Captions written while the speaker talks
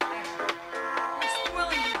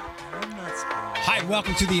Hi, and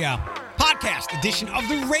welcome to the podcast edition of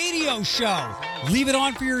the radio show. Leave it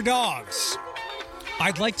on for your dogs.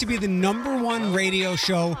 I'd like to be the number one radio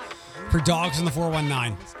show for dogs in the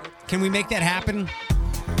 419. Can we make that happen?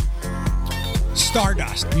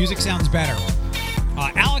 Stardust. Music sounds better.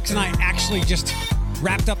 Alex and I actually just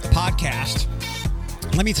wrapped up the podcast.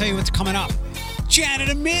 Let me tell you what's coming up. Janet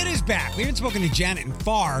Amid is back. We haven't spoken to Janet in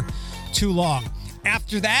far too long.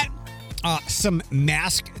 After that, some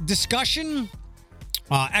mask discussion.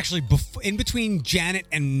 Actually, in between Janet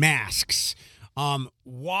and masks.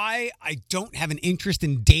 Why I don't have an interest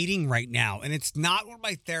in dating right now. And it's not what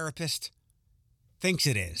my therapist thinks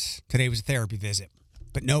it is. Today was a therapy visit,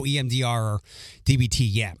 but no EMDR or DBT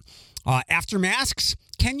yet. After masks,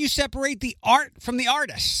 can you separate the art from the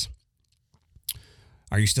artists?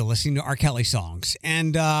 Are you still listening to R. Kelly songs?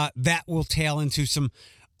 And that will tail into some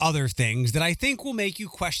other things that I think will make you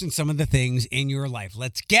question some of the things in your life.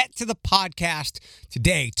 Let's get to the podcast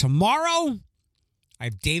today. Tomorrow, I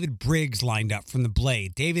have David Briggs lined up from The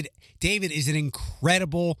Blade. David is an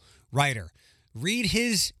incredible writer. Read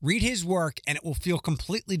his work, and it will feel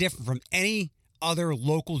completely different from any other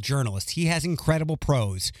local journalist. He has incredible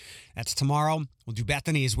prose. That's tomorrow. We'll do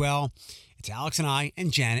Bethany as well. It's Alex and I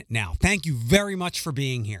and Janet now. Thank you very much for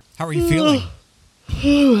being here. How are you feeling?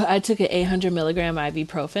 I took an 800 milligram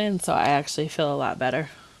ibuprofen, so I actually feel a lot better.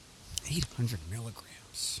 800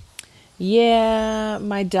 milligrams. Yeah,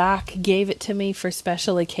 my doc gave it to me for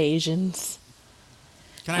special occasions.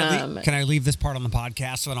 Can I leave this part on the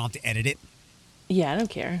podcast so I don't have to edit it? Yeah, I don't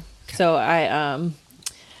care. Okay. So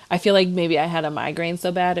I feel like maybe I had a migraine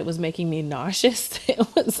so bad it was making me nauseous. It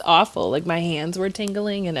was awful. Like my hands were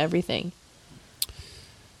tingling and everything.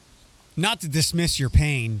 Not to dismiss your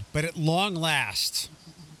pain, but at long last,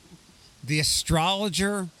 the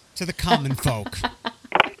astrologer to the common folk.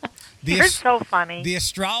 You're so funny. The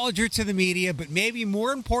astrologer to the media, but maybe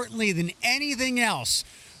more importantly than anything else,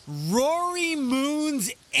 Rory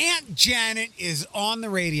Moon's Aunt Janet is on the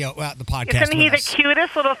radio, the podcast. Isn't he the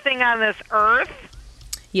cutest little thing on this earth?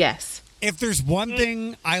 Yes. If there's one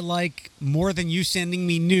thing I like more than you sending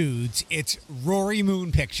me nudes, it's Rory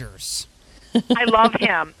Moon pictures. I love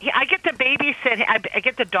him. I get to babysit. I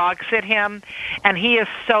get to dog sit him, and he is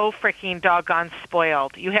so freaking doggone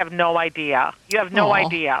spoiled. You have no idea. You have no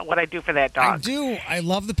idea what I do for that dog. I do. I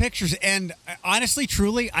love the pictures, and honestly,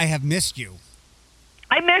 truly, I have missed you.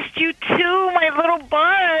 I missed you too, my little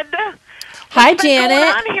bud. Hi, Janet.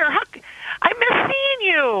 What's going on here? I miss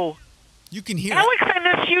seeing you. You can hear Alex, I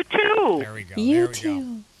miss you too. There we go. You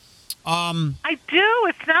too. I do.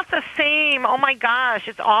 It's not the same. Oh my gosh,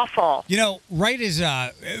 it's awful. You know, right as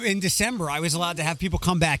in December, I was allowed to have people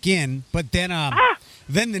come back in, but then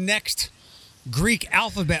the next Greek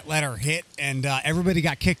alphabet letter hit, and everybody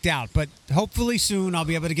got kicked out. But hopefully soon I'll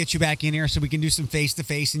be able to get you back in here so we can do some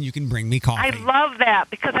face-to-face, and you can bring me coffee. I love that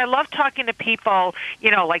because I love talking to people, you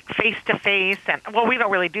know, like face-to-face. And well, we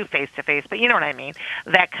don't really do face-to-face, but you know what I mean,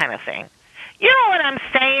 that kind of thing. You know what I'm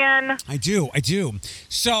saying? I do.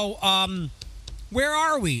 So, where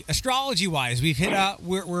are we astrology-wise? We've hit.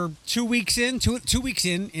 We're 2 weeks in. Two weeks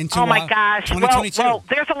into. Oh my gosh! 2022. Well,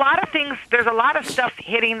 there's a lot of things. There's a lot of stuff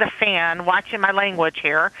hitting the fan. Watching my language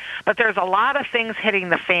here, but there's a lot of things hitting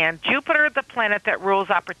the fan. Jupiter, the planet that rules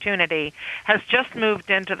opportunity, has just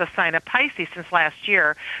moved into the sign of Pisces since last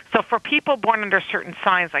year. So for people born under certain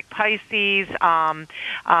signs like Pisces,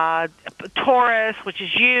 Taurus, which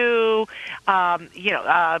is you,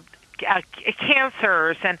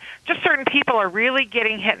 cancers, and just certain people are really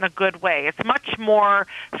getting hit in a good way. It's much more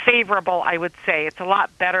favorable, I would say. It's a lot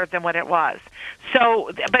better than what it was. So,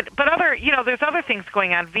 but other, there's other things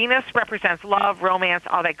going on. Venus represents love, romance,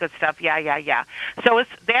 all that good stuff. Yeah. So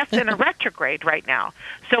that's in a retrograde right now.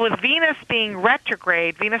 So with Venus being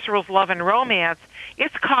retrograde, Venus rules love and romance,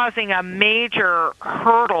 it's causing a major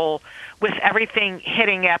hurdle with everything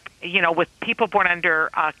hitting up, with people born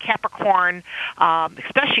under Capricorn,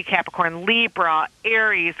 especially Capricorn, Libra,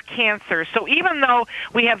 Aries, Cancer. So even though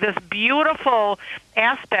we have this beautiful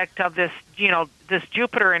aspect of this, this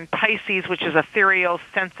Jupiter in Pisces, which is ethereal,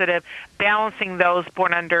 sensitive, balancing those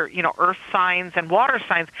born under, earth signs and water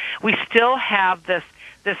signs, we still have this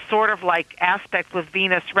sort of like aspect with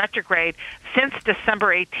Venus retrograde since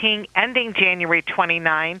December 18, ending January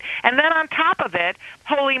 29. And then on top of it,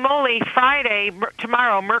 holy moly, Friday,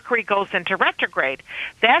 tomorrow, Mercury goes into retrograde.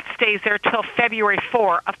 That stays there till February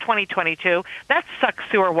 4 of 2022. That sucks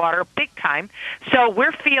sewer water big time. So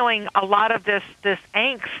we're feeling a lot of this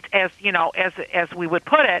angst, as we would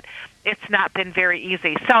put it. It's not been very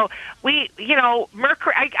easy. So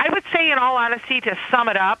Mercury, I would say in all honesty, to sum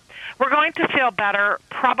it up, we're going to feel better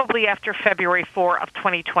probably after February 4 of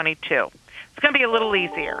 2022. It's going to be a little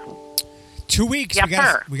easier. 2 weeks.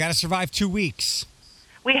 Yes, We got to survive 2 weeks.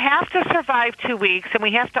 We have to survive 2 weeks, and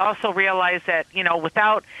we have to also realize that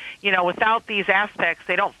without these aspects,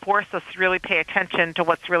 they don't force us to really pay attention to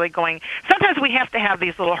what's really going. Sometimes we have to have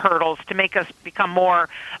these little hurdles to make us become more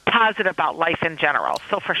positive about life in general.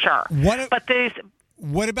 So for sure. What about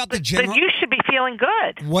the general? But you should be feeling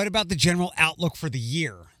good. What about the general outlook for the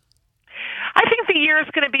year? I think the year is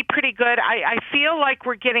going to be pretty good. I feel like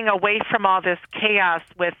we're getting away from all this chaos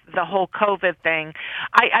with the whole COVID thing.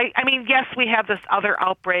 I mean, yes, we have this other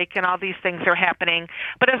outbreak and all these things are happening,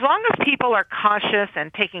 but as long as people are cautious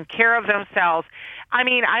and taking care of themselves, I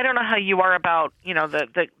mean, I don't know how you are about,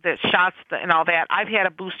 the shots and all that. I've had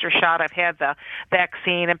a booster shot. I've had the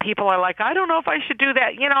vaccine, and people are like, I don't know if I should do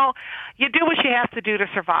that. You do what you have to do to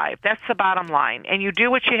survive. That's the bottom line. And you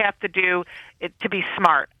do what you have to do to be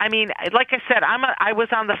smart. I mean, like I said, I was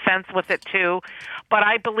on the fence with it too, but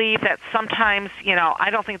I believe that sometimes, I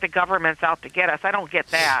don't think the government's out to get us. I don't get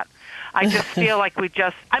that. I just feel like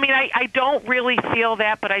I don't really feel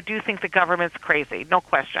that, but I do think the government's crazy, no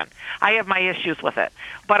question. I have my issues with it.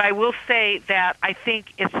 But I will say that I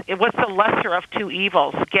think what's the lesser of two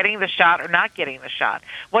evils, getting the shot or not getting the shot?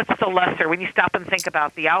 What's the lesser when you stop and think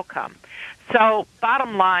about the outcome? So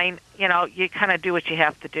bottom line, you kind of do what you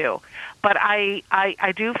have to do. But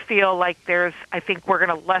I do feel like I think we're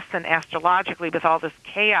going to lessen astrologically with all this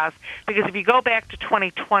chaos, because if you go back to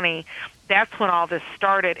 2020, that's when all this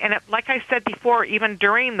started. And like I said before, even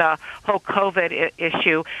during the whole COVID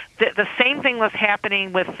issue, the same thing was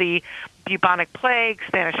happening with the bubonic plague,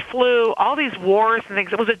 Spanish flu, all these wars and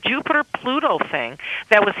things. It was a Jupiter-Pluto thing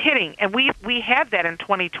that was hitting, and we had that in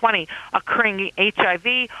 2020, occurring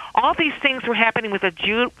HIV. All these things were happening with a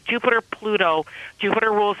Jupiter-Pluto.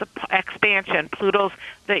 Jupiter rules expansion. Pluto's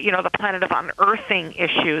the planet of unearthing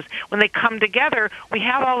issues. When they come together, we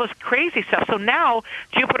have all this crazy stuff. So now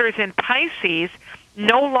Jupiter's in Pisces.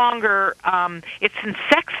 No longer, it's in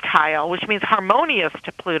sextile, which means harmonious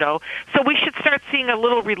to Pluto. So we should start seeing a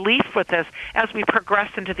little relief with this as we progress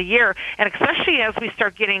into the year, and especially as we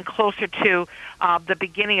start getting closer to the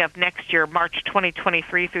beginning of next year, March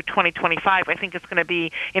 2023 through 2025. I think it's going to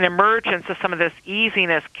be an emergence of some of this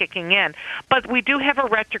easiness kicking in. But we do have a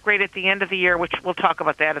retrograde at the end of the year, which we'll talk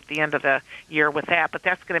about that at the end of the year with that. But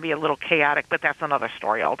that's going to be a little chaotic, but that's another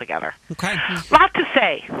story altogether. Okay. Lot to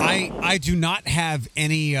say. I do not have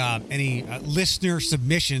any listener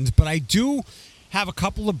submissions, but I do have a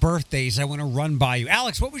couple of birthdays I want to run by you.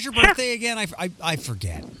 Alex, what was your birthday again? I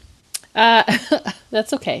forget.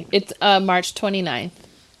 That's okay. It's March 29th.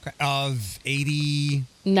 Of 80...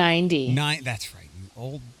 90. That's right. You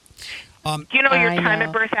old... Do you know your time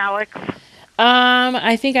at birth, Alex?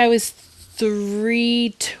 I think I was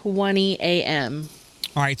 3:20 a.m.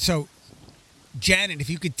 All right, so, Janet, if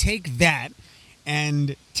you could take that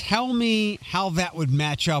and tell me how that would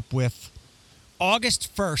match up with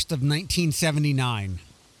August 1st of 1979.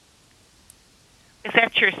 Is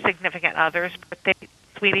that your significant other's birthday,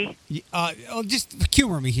 sweetie? Just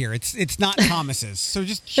humor me here. It's not Thomas's, so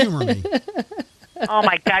just humor me. Oh,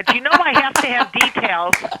 my God. You know I have to have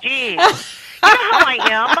details. Jeez. You know how I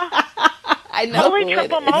am. I know. Holy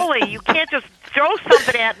triple moly. You can't just throw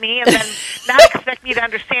something at me and then not expect me to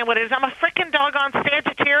understand what it is. I'm a freaking doggone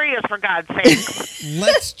Sagittarius, for God's sake.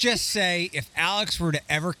 Let's just say if Alex were to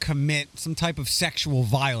ever commit some type of sexual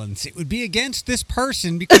violence, it would be against this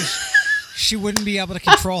person because she wouldn't be able to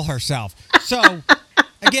control herself. So,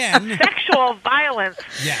 again... Sexual violence.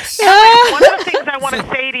 Yes. One of the things I want to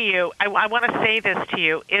say to you, I want to say this to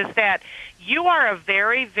you, is that you are a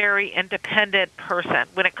very, very independent person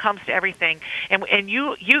when it comes to everything. And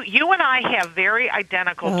you and I have very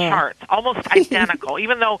identical charts, almost identical.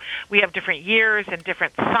 Even though we have different years and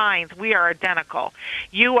different signs, we are identical.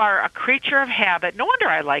 You are a creature of habit. No wonder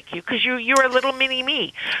I like you, because you're a little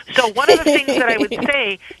mini-me. So one of the things that I would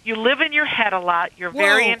say, you live in your head a lot. You're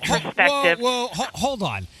very introspective. Hold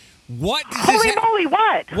on. What does Holy moly,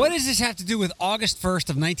 what? What does this have to do with August 1st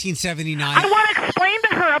of 1979? I want to explain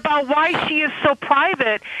to her about why she is so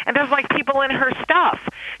private and doesn't like people in her stuff.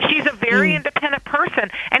 She's a very independent person,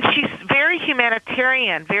 and she's very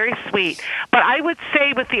humanitarian, very sweet. But I would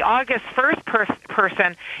say with the August 1st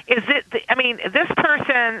person, this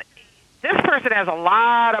person has a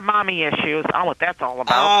lot of mommy issues. I don't know what that's all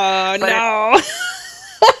about. Oh, no.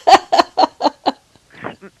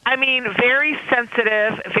 I mean, very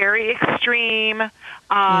sensitive, very extreme. You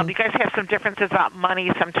guys have some differences about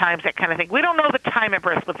money sometimes, that kind of thing. We don't know the time of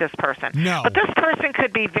birth with this person. No. But this person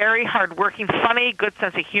could be very hardworking, funny, good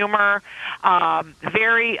sense of humor,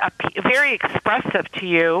 very expressive to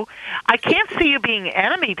you. I can't see you being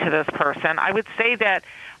enemy to this person. I would say that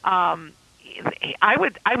I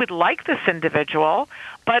would like this individual,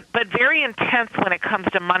 but very intense when it comes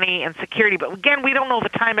to money and security. But again, we don't know the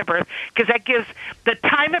time of birth, because that gives the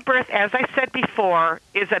time of birth, as I said before,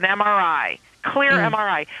 is an MRI, clear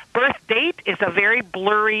MRI. Birth date is a very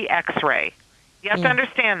blurry X-ray. You have to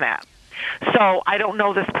understand that. So I don't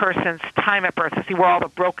know this person's time at birth to see where all the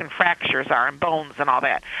broken fractures are and bones and all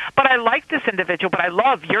that. But I like this individual, but I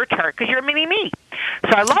love your chart because you're a mini-me.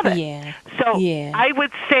 So I love it. Yeah. So Yeah. I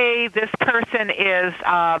would say this person is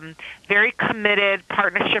very committed,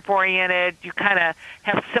 partnership-oriented. You kind of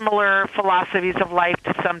have similar philosophies of life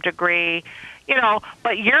to some degree.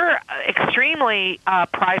 But you're extremely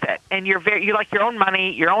private, and you like your own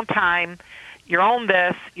money, your own time, your own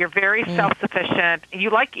this. You're very self-sufficient, and you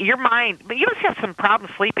like your mind. But you must have some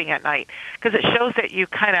problems sleeping at night, because it shows that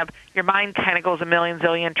your mind kind of goes a million,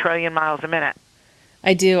 zillion, trillion miles a minute.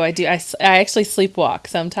 I do. I actually sleepwalk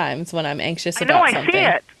sometimes when I'm anxious about something.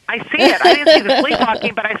 I see it. I didn't see the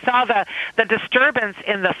sleepwalking, but I saw the disturbance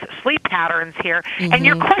in the sleep patterns here. And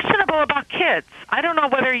you're questionable about kids. I don't know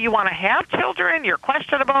whether you want to have children. You're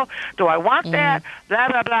questionable. Do I want that? Blah,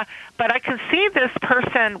 blah, blah. But I can see this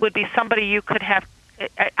person would be somebody you could have.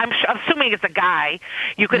 I'm assuming it's a guy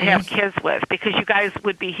you could have kids with, because you guys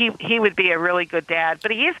would be. He would be a really good dad. But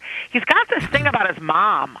he's got this thing about his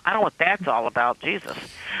mom. I don't know what that's all about. Jesus.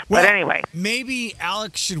 Well, but anyway, maybe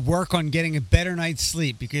Alex should work on getting a better night's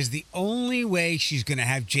sleep, because the only way she's going to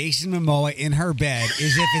have Jason Momoa in her bed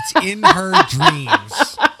is if it's in her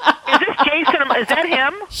dreams. Is this Jason? Is that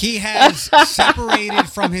him? He has separated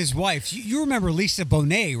from his wife. You remember Lisa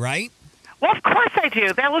Bonet, right? Well, of course I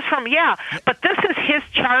do. That was from, but this is his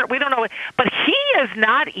chart. We don't know. But he is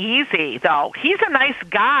not easy, though. He's a nice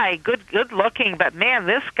guy, good looking, but man,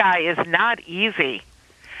 this guy is not easy.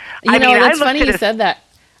 That's funny you said that.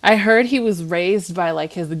 I heard he was raised by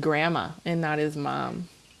like his grandma and not his mom.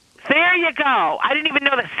 There you go. I didn't even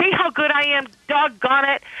know that. See how good I am? Doggone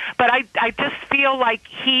it. But I just feel like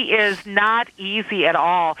he is not easy at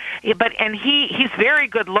all. And he's very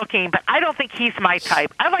good looking, but I don't think he's my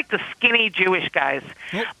type. I like the skinny Jewish guys.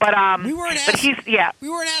 Well, but we weren't we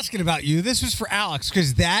weren't asking about you. This was for Alex,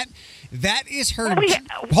 because that is her.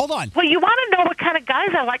 Hold on. Well, you want to know what kind of guys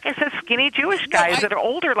I like? I said skinny Jewish guys that are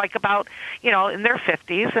older, like about in their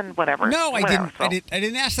 50s and whatever. No, I didn't. So. I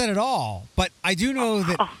didn't ask that at all. But I do know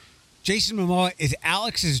that Jason Momoa is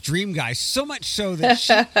Alex's dream guy, so much so that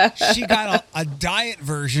she got a diet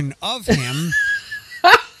version of him.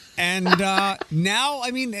 And now,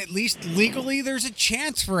 at least legally, there's a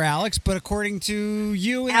chance for Alex. But according to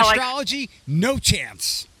you in astrology, no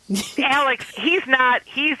chance. Alex, he's not.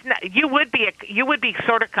 You would be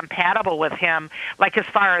sort of compatible with him, like as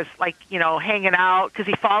far as hanging out, because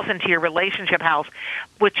he falls into your relationship house,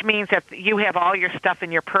 which means that you have all your stuff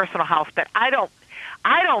in your personal house. But I don't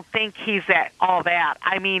think he's all that.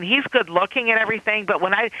 He's good looking and everything, but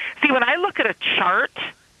when I look at a chart,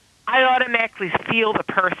 I automatically feel the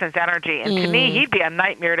person's energy, and to me, he'd be a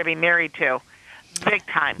nightmare to be married to, big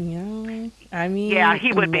time. Yeah,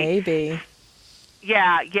 he would maybe. be.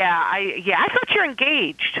 I thought you're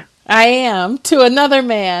engaged. I am, to another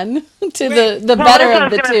man, to the better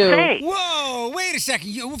of the two. Say. Whoa, wait a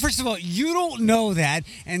second. First of all, you don't know that,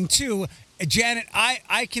 and two, Janet,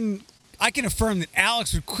 I can affirm that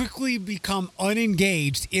Alex would quickly become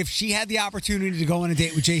unengaged if she had the opportunity to go on a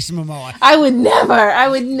date with Jason Momoa. I would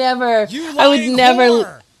never. You lying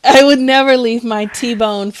whore. I would never leave my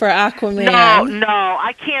T-bone for Aquaman. No,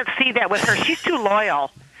 I can't see that with her. She's too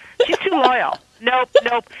loyal. Nope.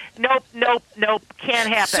 Can't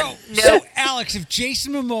happen. So, Alex, if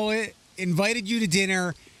Jason Momoa invited you to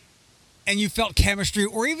dinner and you felt chemistry,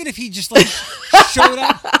 or even if he just showed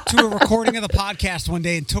up to a recording of the podcast one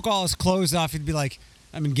day and took all his clothes off, he'd be like,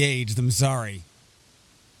 "I'm engaged. I'm sorry."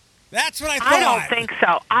 That's what I thought. I don't think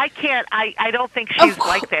so. I can't. I don't think she's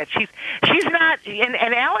like that. She's not.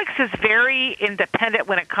 And Alex is very independent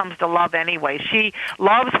when it comes to love. Anyway, she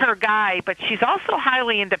loves her guy, but she's also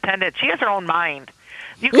highly independent. She has her own mind.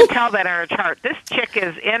 You can tell that in her chart. This chick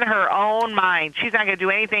is in her own mind. She's not going to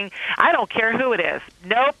do anything. I don't care who it is.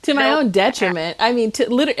 Nope. To my own detriment.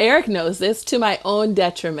 Eric knows this. To my own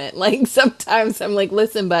detriment. Like, sometimes I'm like,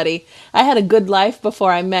 listen, buddy, I had a good life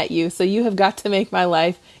before I met you, so you have got to make my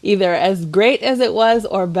life either as great as it was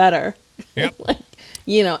or better. Yep.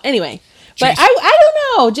 Anyway. But I don't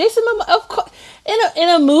know. Jason Momoa, of course, in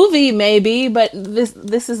a movie maybe, but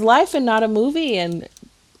this is life and not a movie, and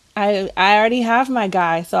I already have my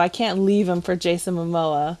guy, so I can't leave him for Jason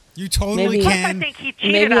Momoa. You totally can. I think he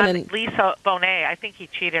cheated on Lisa Bonet. I think he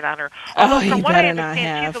cheated on her. Although from what I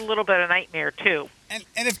understand, she's a little bit of a nightmare too. And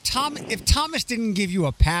if Thomas didn't give you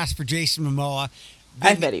a pass for Jason Momoa,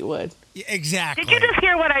 I bet he would. Exactly. Did you just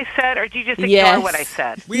hear what I said, or did you just ignore Yes. what I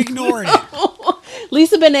said? We ignored it.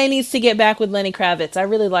 Lisa Bonet needs to get back with Lenny Kravitz. I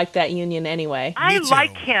really like that union anyway. I too.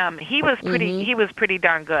 like him. He was pretty. He was pretty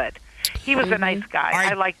darn good. He was a nice guy. All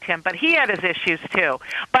right. I liked him, but he had his issues too.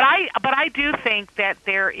 But I do think that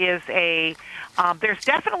there is a. There's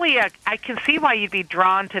definitely a. I can see why you'd be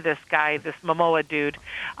drawn to this guy, this Momoa dude,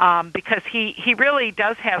 because he really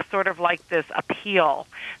does have sort of like this appeal.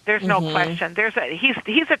 There's no question.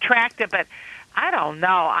 He's attractive, but I don't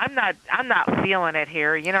know. I'm not feeling it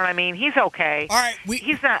here. You know what I mean? He's okay. All right,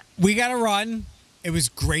 He's not. we got to run. It was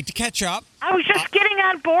great to catch up. I was just getting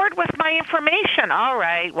on board with my information. All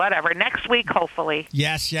right, whatever. Next week, hopefully.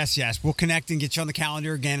 Yes. We'll connect and get you on the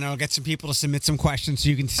calendar again, and I'll get some people to submit some questions so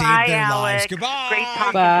you can save Bye, their Alex. lives. Goodbye. Great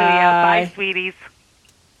talking Bye. to you. Bye, sweeties.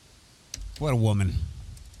 What a woman.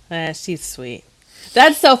 She's sweet.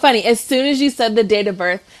 That's so funny. As soon as you said the date of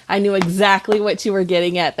birth, I knew exactly what you were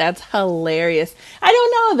getting at. That's hilarious. I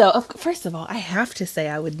don't know, though. First of all, I have to say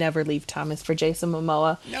I would never leave Thomas for Jason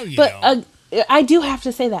Momoa. No, you but, don't. I do have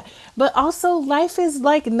to say that. But also, life is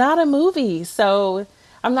like not a movie. So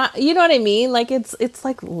I'm not, you know what I mean? Like it's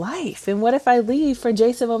like life. And what if I leave for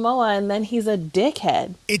Jason Momoa and then he's a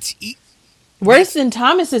dickhead? It's Worse than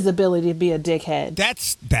Thomas's ability to be a dickhead.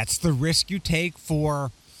 that's the risk you take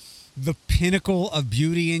for the pinnacle of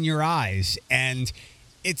beauty in your eyes. And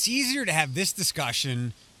it's easier to have this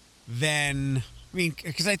discussion than, I mean,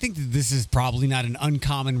 because I think that this is probably not an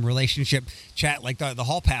uncommon relationship chat like the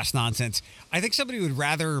hall pass nonsense. I think somebody would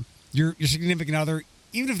rather your significant other,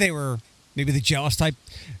 even if they were maybe the jealous type,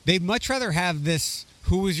 they'd much rather have this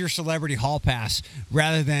who was your celebrity hall pass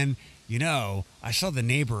rather than, I saw the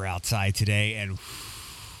neighbor outside today, and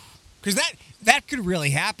because that could really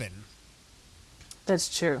happen.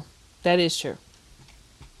 That's true. That is true.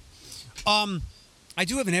 I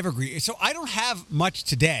do have an evergreen, so I don't have much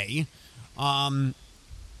today.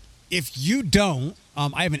 If you don't,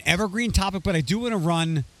 I have an evergreen topic, but I do want to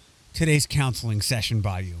run today's counseling session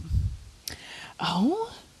by you.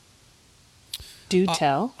 Oh? Do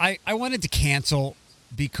tell. I wanted to cancel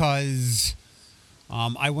because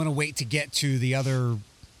I want to wait to get to the other,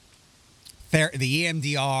 the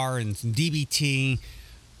EMDR and some DBT,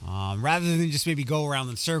 rather than just maybe go around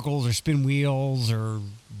in circles or spin wheels or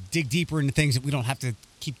dig deeper into things that we don't have to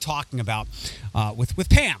keep talking about with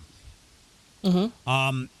Pam.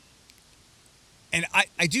 Mm-hmm. And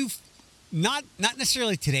I do, not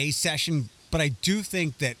necessarily today's session, but I do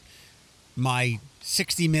think that my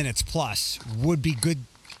 60 minutes plus would be good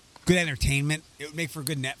entertainment. It would make for a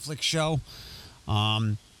good Netflix show.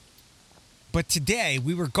 But today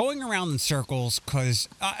we were going around in circles because,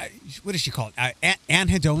 what does she call it?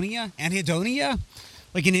 Anhedonia? Anhedonia?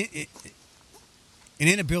 Like an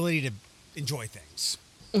inability to enjoy things.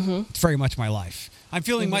 Mm-hmm. It's very much my life. I'm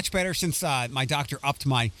feeling much better since my doctor upped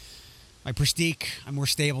my Prestique. I'm more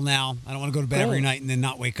stable now. I don't want to go to bed every night and then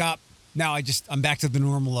not wake up. Now I'm back to the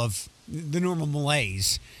normal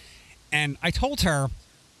malaise. And I told her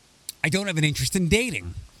I don't have an interest in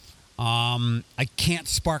dating. I can't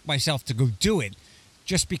spark myself to go do it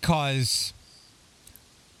just because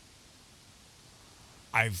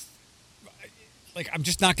I'm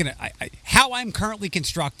just not going to, how I'm currently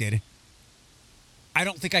constructed, I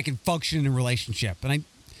don't think I can function in a relationship. And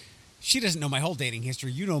she doesn't know my whole dating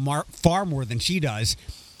history. You know far more than she does.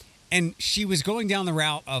 And she was going down the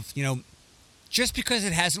route of, just because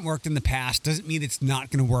it hasn't worked in the past doesn't mean it's not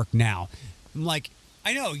going to work now. I'm like,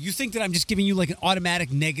 I know, you think that I'm just giving you like an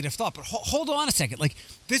automatic negative thought, but hold on a second. Like,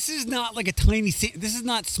 this is not like this is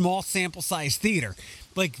not small sample size theater.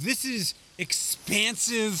 Like, this is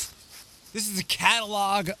expansive. This is a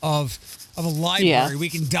catalog of a library we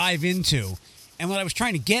can dive into. And what I was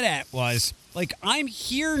trying to get at was, like, I'm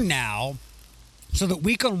here now so that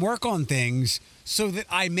we can work on things so that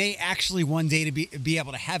I may actually one day to be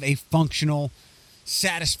able to have a functional,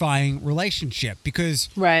 satisfying relationship. Because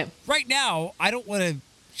right now, I don't want to.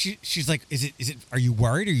 She's like, is it? Are you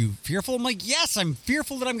worried? Are you fearful? I'm like, yes, I'm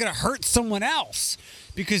fearful that I'm going to hurt someone else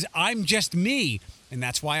because I'm just me, and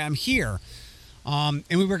that's why I'm here. And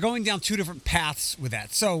we were going down two different paths with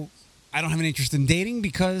that. So I don't have an interest in dating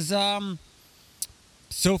because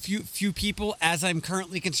so few people as I'm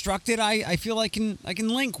currently constructed, I feel I can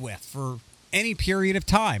link with for any period of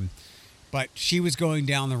time. But she was going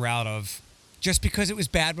down the route of just because it was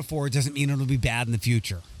bad before doesn't mean it'll be bad in the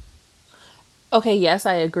future. Okay, yes,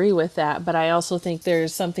 I agree with that, but I also think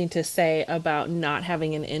there's something to say about not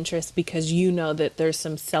having an interest because you know that there's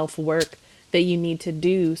some self-work that you need to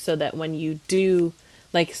do so that when you do,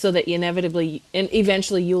 like, so that inevitably and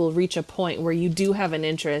eventually you will reach a point where you do have an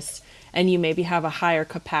interest and you maybe have a higher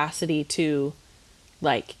capacity to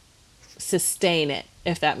like sustain it,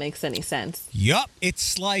 if that makes any sense. Yup.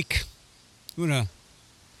 It's like, a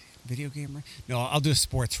video game? No, I'll do a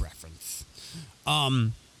sports reference.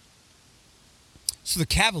 So the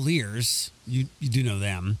Cavaliers, you do know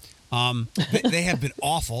them. They have been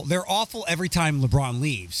awful. They're awful every time LeBron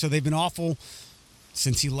leaves. So they've been awful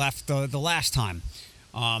since he left the last time.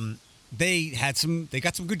 They got some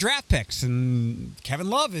good draft picks, and Kevin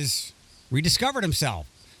Love has rediscovered himself.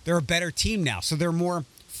 They're a better team now, so they're a more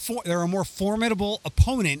formidable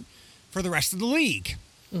opponent for the rest of the league.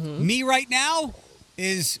 Mm-hmm. Me right now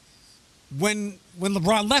is when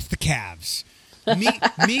LeBron left the Cavs.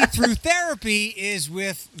 Me through therapy is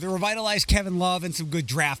with the revitalized Kevin Love and some good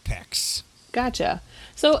draft picks. Gotcha.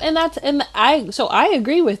 So I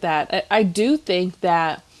agree with that. I do think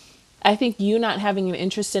that I think you not having an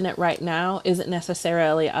interest in it right now isn't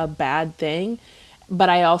necessarily a bad thing, but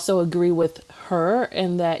I also agree with her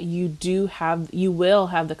in that you will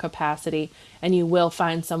have the capacity and you will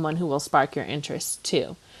find someone who will spark your interest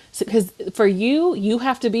too. So, because for you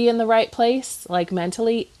have to be in the right place, like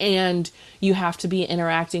mentally, and you have to be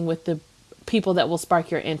interacting with the people that will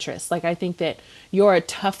spark your interest. Like, I think that you're a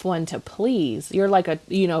tough one to please. You're like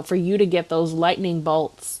for you to get those lightning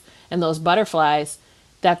bolts and those butterflies,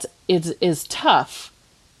 is tough.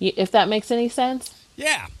 If that makes any sense.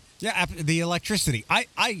 Yeah. The electricity.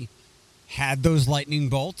 I had those lightning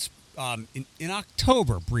bolts in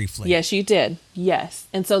October briefly. Yes, you did. Yes.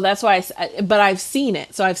 And so that's why but I've seen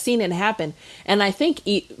it. So I've seen it happen. And I think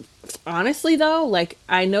honestly though, like,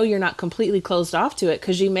 I know you're not completely closed off to it,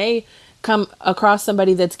 because you may come across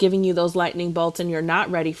somebody that's giving you those lightning bolts and you're not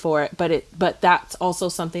ready for it, but that's also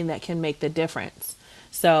something that can make the difference.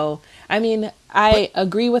 So, I mean, I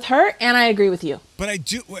agree with her and I agree with you. But I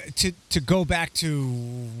do, to go back to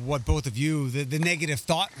what both of you, the negative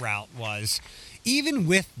thought route was, even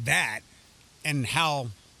with that and how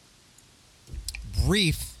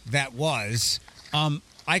brief that was,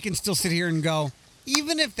 I can still sit here and go,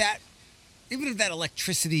 even if that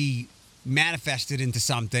electricity manifested into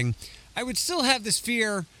something, I would still have this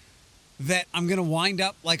fear that I'm going to wind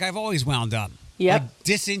up like I've always wound up. Yep. Like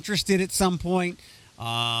disinterested at some point,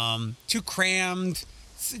 too crammed,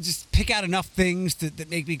 just pick out enough things that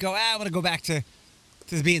make me go, I want to go back to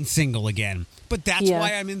being single again. But that's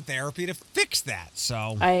why I'm in therapy, to fix that.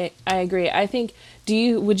 So I agree. I think,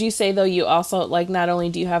 would you say though, you also, like, not only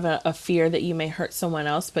do you have a fear that you may hurt someone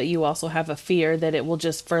else, but you also have a fear that it will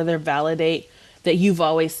just further validate that you've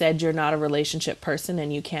always said you're not a relationship person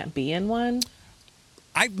and you can't be in one?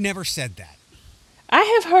 I've never said that. I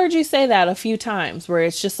have heard you say that a few times, where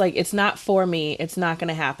it's just like, it's not for me. It's not going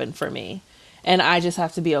to happen for me. And I just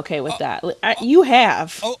have to be okay with that. You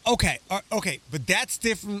have. Oh, okay. Okay. But that's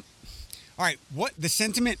different. All right. What the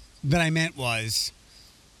sentiment that I meant was,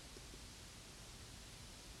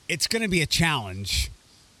 it's going to be a challenge.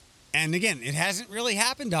 And again, it hasn't really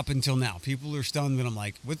happened up until now. People are stunned when I'm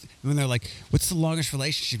like, when they're like, what's the longest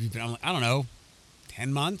relationship you've been? I'm like, I don't know,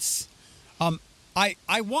 10 months.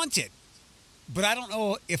 I want it, but I don't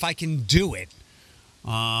know if I can do it.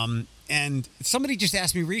 And somebody just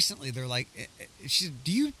asked me recently, they're like,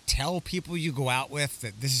 do you tell people you go out with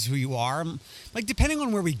that this is who you are? Like, depending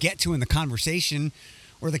on where we get to in the conversation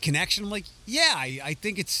or the connection, I'm like, yeah, I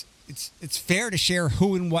think it's fair to share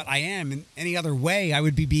who and what I am. In any other way, I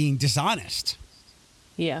would be being dishonest.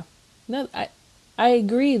 Yeah. No, I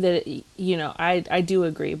agree that, I do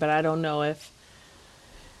agree, but I don't know if,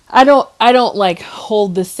 I don't like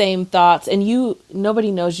hold the same thoughts, and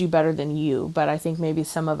nobody knows you better than you, but I think maybe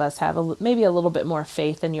some of us have maybe a little bit more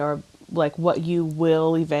faith in your, like, what you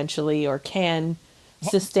will eventually or can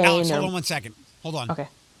sustain. Alex, hold on 1 second. Hold on. Okay.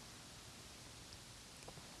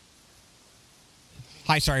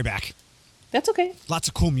 Hi, sorry, back. That's okay. Lots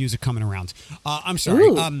of cool music coming around. I'm sorry.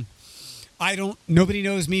 Ooh. Nobody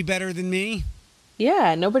knows me better than me.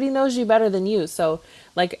 Yeah, nobody knows you better than you. So,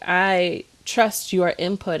 like, I trust your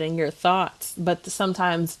input and your thoughts, but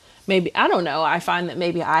sometimes maybe, I don't know, I find that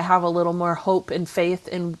maybe I have a little more hope and faith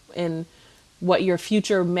in what your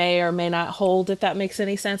future may or may not hold, if that makes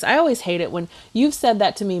any sense. I always hate it when you've said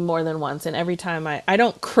that to me more than once, and every time I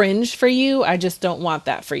don't cringe for you, I just don't want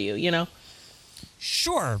that for you, you know?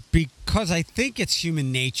 Sure, because I think it's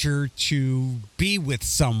human nature to be with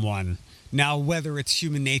someone. Now, whether it's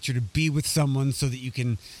human nature to be with someone so that you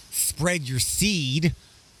can spread your seed,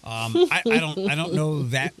 I don't know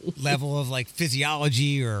that level of, like,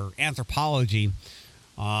 physiology or anthropology.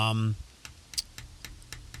 And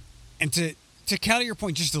to counter your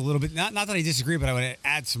point just a little bit, not that I disagree, but I would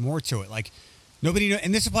add some more to it. Like, nobody knows,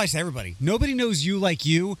 and this applies to everybody. Nobody knows you like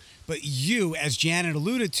you, but you, as Janet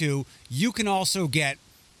alluded to, you can also get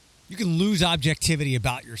you can lose objectivity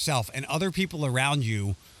about yourself and other people around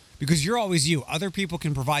you because you're always you. Other people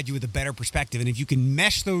can provide you with a better perspective. And if you can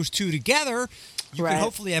mesh those two together, you can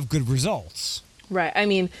hopefully have good results. Right. I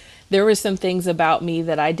mean, there were some things about me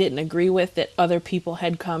that I didn't agree with that other people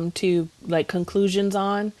had come to like conclusions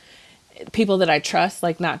on. People that I trust,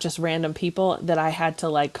 like not just random people that I had to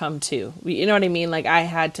like come to, you know what I mean? Like I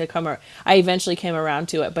had to I eventually came around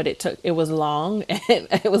to it, but it was long and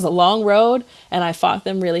it was a long road and I fought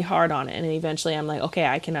them really hard on it. And eventually I'm like, okay,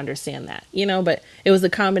 I can understand that, but it was a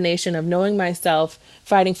combination of knowing myself,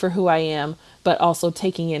 fighting for who I am, but also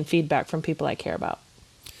taking in feedback from people I care about.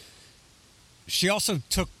 She also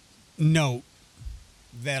took note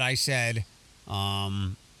that I said,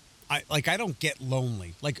 I don't get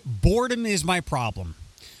lonely. Like boredom is my problem.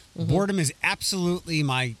 Mm-hmm. Boredom is absolutely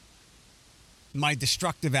my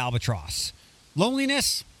destructive albatross.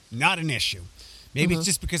 Loneliness, not an issue. Maybe it's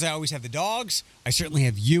just because I always have the dogs. I certainly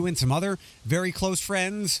have you and some other very close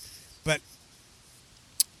friends, but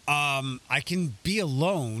I can be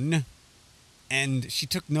alone. And she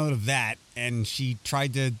took note of that, and she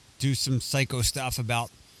tried to do some psycho stuff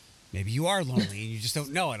about maybe you are lonely and you just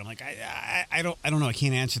don't know it. I'm like, I don't know. I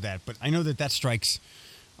can't answer that, but I know that strikes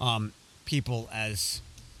people as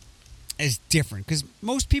different because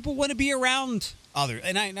most people want to be around others.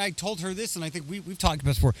 And I told her this, and I think we've talked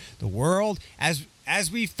about this before. The world, as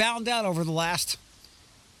we found out over the last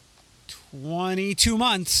 22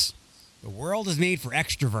 months, the world is made for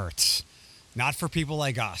extroverts, not for people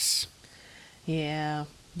like us. Yeah,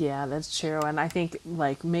 that's true. And I think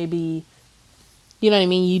like maybe, you know what I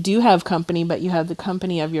mean? You do have company, but you have the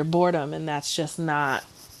company of your boredom, and that's just not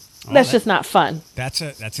just not fun. That's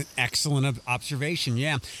an excellent observation.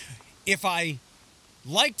 Yeah. If I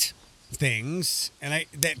liked things and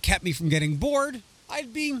that kept me from getting bored,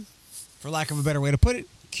 I'd be, for lack of a better way to put it,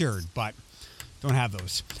 cured, but don't have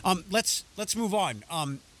those. Let's move on.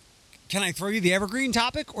 Can I throw you the evergreen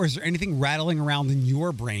topic, or is there anything rattling around in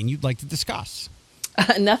your brain you'd like to discuss?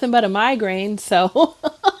 Nothing but a migraine, so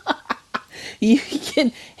you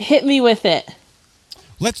can hit me with it.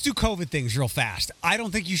 Let's do COVID things real fast. I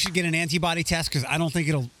don't think you should get an antibody test because I don't think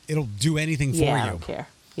it'll do anything for you. I don't care.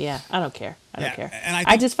 Yeah, I don't care. I don't care. And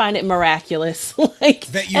I just find it miraculous, like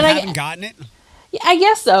that you haven't gotten it. Yeah, I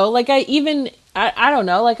guess so. Like I don't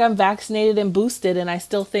know. Like I'm vaccinated and boosted, and I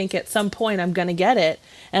still think at some point I'm gonna get it,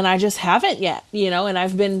 and I just haven't yet. And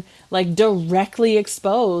I've been like directly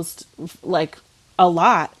exposed, like a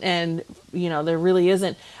lot, and there really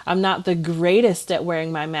isn't. I'm not the greatest at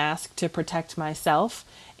wearing my mask to protect myself,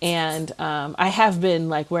 and I have been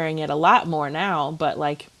like wearing it a lot more now, but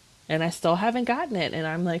like, and I still haven't gotten it, and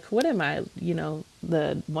I'm like, what am I?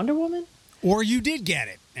 The Wonder Woman? Or you did get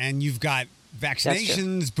it, and you've got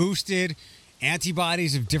vaccinations, boosted,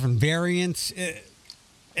 antibodies of different variants.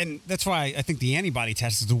 And that's why I think the antibody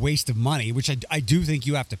test is a waste of money, which I do think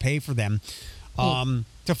you have to pay for them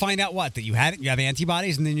to find out that you had it, you have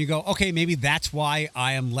antibodies, and then you go, okay, maybe that's why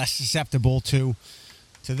I am less susceptible to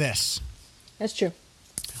this. That's true.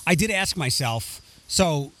 I did ask myself,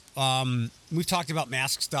 so we've talked about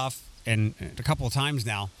mask stuff and a couple of times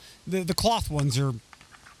now. The cloth ones are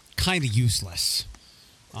kind of useless.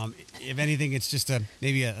 If anything, it's just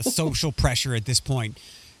maybe a social pressure at this point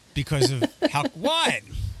because of how what.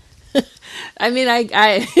 I mean,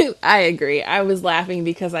 I agree. I was laughing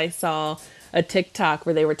because I saw a TikTok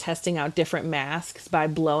where they were testing out different masks by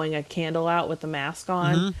blowing a candle out with the mask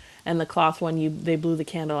on, and the cloth one they blew the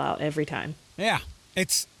candle out every time. Yeah,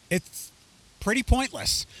 it's pretty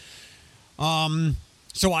pointless.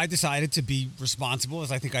 So I decided to be responsible,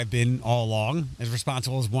 as I think I've been all along, as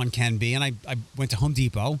responsible as one can be. And I went to Home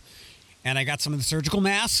Depot, and I got some of the surgical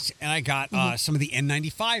masks, and I got some of the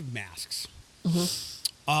N95 masks.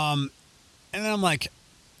 And then I'm like,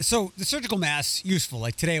 so the surgical mask's useful.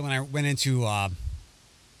 Like today when I went into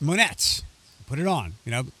Monette's, put it on.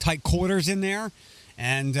 Tight quarters in there,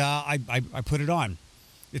 and I put it on.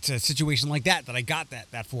 It's a situation like that I got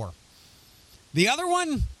that for. The other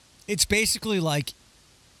one, it's basically like,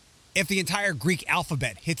 if the entire Greek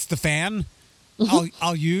alphabet hits the fan,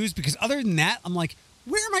 I'll use, because other than that, I'm like,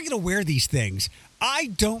 where am I going to wear these things? I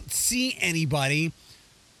don't see anybody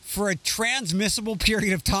for a transmissible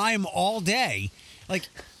period of time all day. Like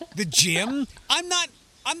the gym, I'm not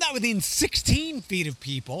within 16 feet of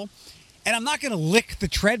people, and I'm not going to lick the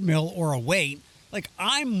treadmill or a weight. Like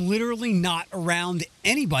I'm literally not around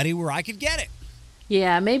anybody where I could get it.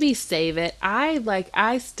 Yeah, maybe save it.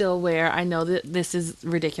 I still wear, I know that this is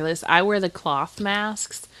ridiculous, I wear the cloth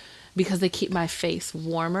masks because they keep my face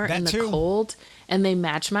warmer in the cold, and they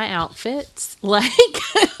match my outfits. Like,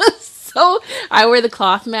 So I wear the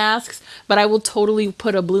cloth masks, but I will totally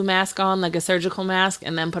put a blue mask on, like a surgical mask,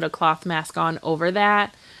 and then put a cloth mask on over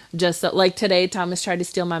that. Just so, like today, Thomas tried to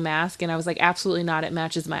steal my mask, and I was like, absolutely not. It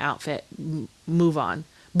matches my outfit. Move on.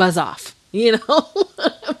 Buzz off. You know?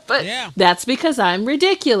 But Yeah. that's because I'm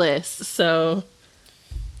ridiculous. So.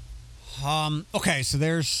 Okay, so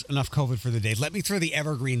there's enough COVID for the day. Let me throw the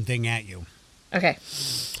evergreen thing at you. Okay.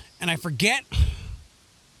 And I forget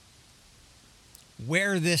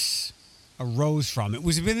where this arose from. It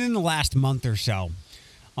was within the last month or so.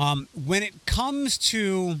 When it comes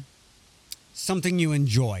to something you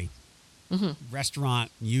enjoy,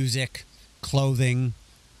 restaurant, music, clothing,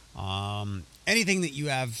 anything that you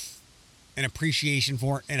have an appreciation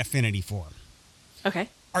for, an affinity for, Okay.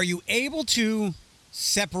 are you able to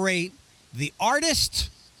separate the artist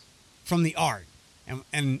from the art?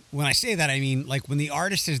 And when I say that, I mean like when the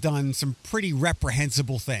artist has done some pretty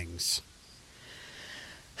reprehensible things.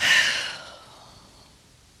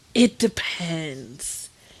 It depends.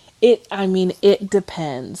 It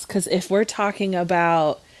depends. Because if we're talking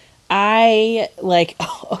about,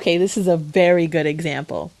 okay, this is a very good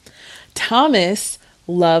example. Thomas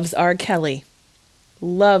loves R. Kelly.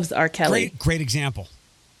 Loves R. Kelly. Great example.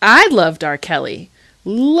 I loved R. Kelly.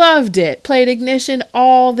 Loved it. Played Ignition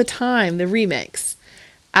all the time, the remix.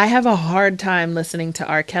 I have a hard time listening to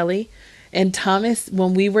R. Kelly. And Thomas,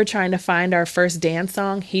 when we were trying to find our first dance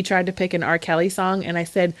song, he tried to pick an R. Kelly song, and I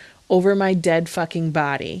said, over my dead fucking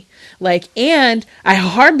body. And I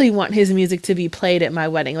hardly want his music to be played at my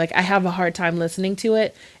wedding. I have a hard time listening to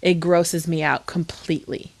it. It grosses me out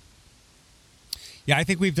completely. Yeah, I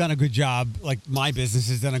think we've done a good job. My business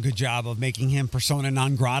has done a good job of making him persona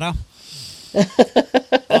non grata.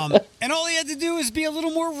 And all he had to do is be a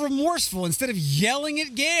little more remorseful instead of yelling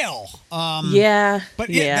at Gail. Yeah. But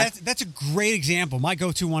that's a great example. My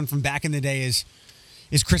go-to one from back in the day is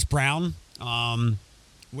Chris Brown,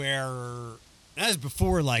 where that was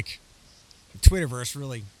before Twitterverse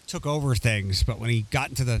really took over things. But when he got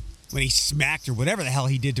into when he smacked or whatever the hell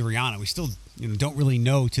he did to Rihanna, we still don't really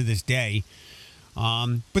know to this day.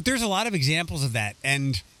 But there's a lot of examples of that,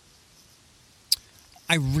 and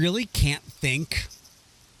I really can't think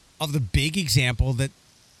of the big example that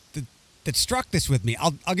struck this with me.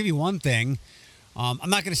 I'll give you one thing. I'm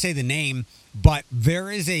not going to say the name, but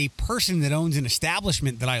there is a person that owns an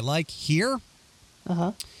establishment that I like here.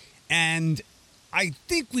 Uh-huh. And I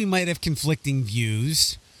think we might have conflicting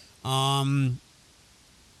views. With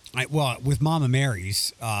Mama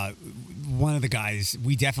Mary's, one of the guys,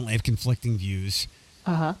 we definitely have conflicting views.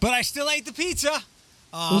 Uh-huh. But I still ate the pizza.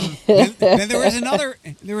 Then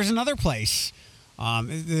there was another place.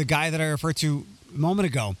 The guy that I referred to a moment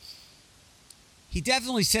ago. He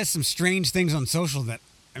definitely says some strange things on social that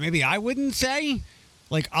maybe I wouldn't say.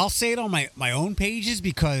 I'll say it on my own pages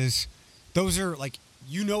because those are what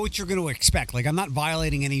you're going to expect. I'm not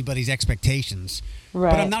violating anybody's expectations.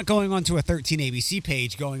 Right. But I'm not going onto a 13 ABC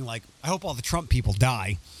page going I hope all the Trump people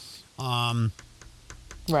die.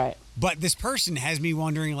 Right. But this person has me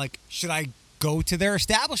wondering should I go to their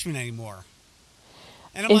establishment anymore?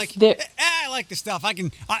 And I'm I like the stuff. I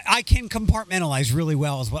can compartmentalize really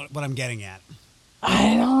well is what I'm getting at.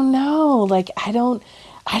 I don't know. I don't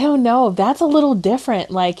know. That's a little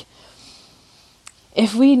different.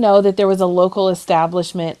 If we know that there was a local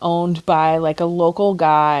establishment owned by a local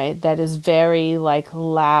guy that is very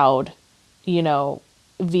loud,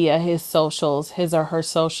 via his or her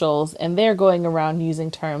socials, and they're going around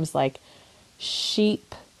using terms like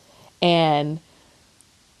sheep and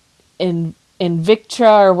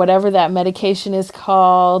Invictra or whatever that medication is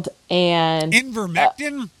called, and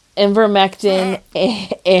Ivermectin? And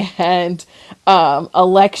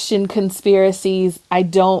election conspiracies. I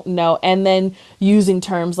don't know. And then using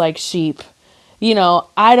terms like sheep.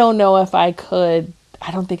 I don't know if I could.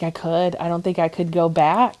 I don't think I could. I don't think I could go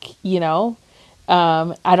back, I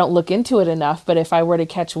don't look into it enough, but if I were to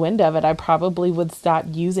catch wind of it, I probably would stop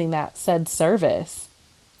using that said service.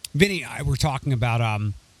 Vinny and I were talking about,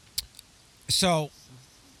 so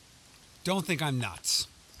don't think I'm nuts.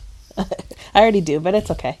 I already do, but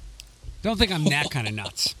it's okay. Don't think I'm that kind of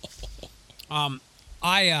nuts.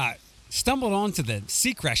 I stumbled onto the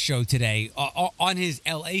Seacrest show today on his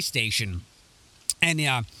LA station, and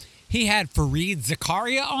he had Fareed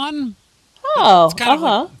Zakaria on. Oh,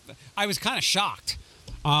 I was kind of shocked.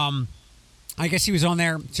 I guess he was on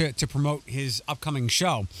there to promote his upcoming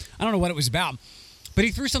show. I don't know what it was about, but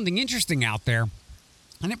he threw something interesting out there,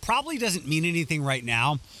 and it probably doesn't mean anything right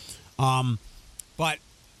now. But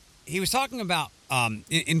he was talking about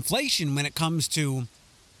inflation when it comes to,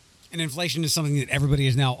 and inflation is something that everybody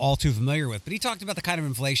is now all too familiar with. But he talked about the kind of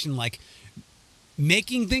inflation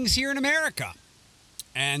making things here in America.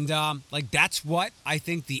 And that's what I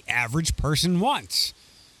think the average person wants.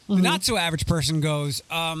 The not so average person goes,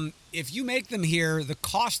 if you make them here, the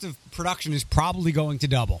cost of production is probably going to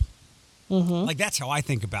double. Like, that's how I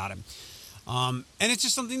think about it. And it's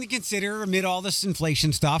just something to consider amid all this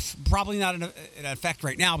inflation stuff. Probably not an effect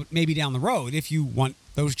right now, but maybe down the road, if you want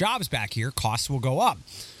those jobs back here, costs will go up.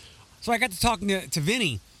 So I got to talking to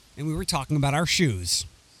Vinny, and we were talking about our shoes,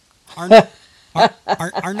 our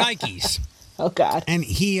Nikes. Oh, God. And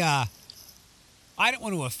he, I don't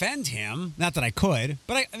want to offend him. Not that I could,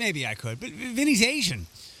 but maybe I could. But Vinny's Asian.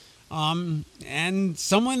 And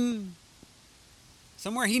somewhere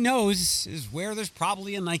he knows is where there's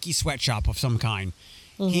probably a Nike sweatshop of some kind.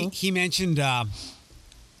 He mentioned that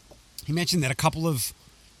a couple of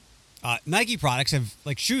Nike products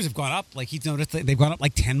shoes have gone up. Like, he's noticed that they've gone up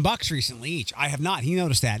like $10 recently each. I have not. He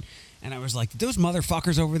noticed that. And I was like, did those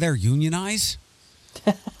motherfuckers over there unionize?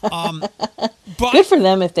 But good for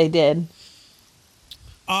them if they did.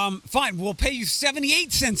 Fine, we'll pay you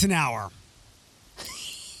 78 cents an hour.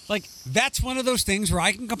 Like, that's one of those things where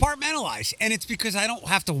I can compartmentalize, and it's because I don't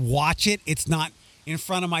have to watch it. It's not in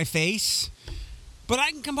front of my face, but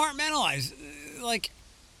I can compartmentalize. Like,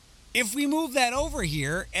 if we move that over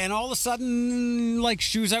here and all of a sudden, like,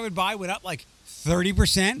 shoes I would buy went up like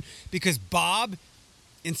 30% because Bob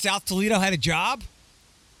in South Toledo had a job,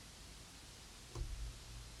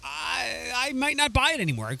 I might not buy it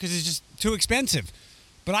anymore because it's just too expensive.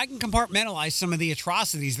 But I can compartmentalize some of the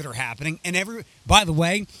atrocities that are happening. And by the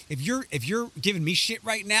way, if you're giving me shit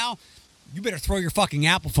right now, you better throw your fucking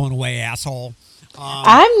Apple phone away, asshole.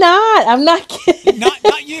 I'm not kidding.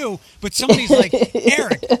 Not you, but somebody's like,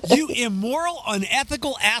 Eric, you immoral,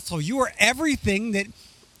 unethical asshole. You're everything that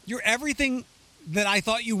I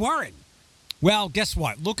thought you weren't. Well, guess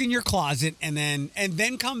what? Look in your closet and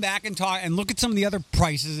then come back and talk and look at some of the other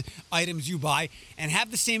items you buy and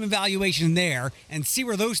have the same evaluation there and see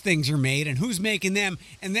where those things are made and who's making them,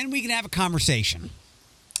 and then we can have a conversation.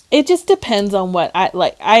 It just depends on what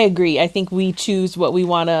I agree. I think we choose what we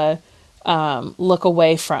want to look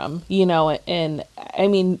away from, and I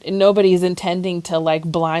mean, nobody's intending to like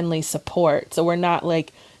blindly support. So we're not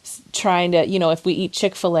like trying to, if we eat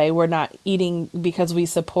Chick-fil-A, we're not eating because we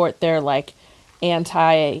support their like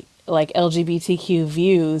anti like LGBTQ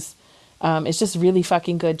views. It's just really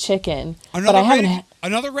fucking good chicken.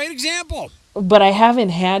 Another great example. But I haven't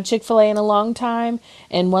had Chick-fil-A in a long time,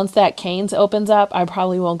 and once that Cane's opens up, I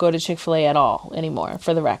probably won't go to Chick-fil-A at all anymore,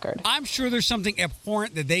 for the record. I'm sure there's something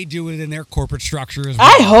abhorrent that they do within their corporate structure as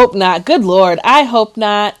well. I hope not. Good Lord. I hope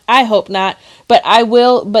not. But I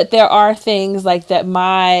will. But there are things like that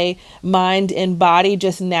my mind and body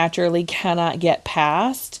just naturally cannot get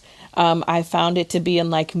past. I found it to be in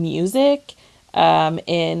like music,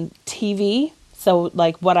 in TV. So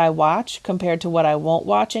like what I watch compared to what I won't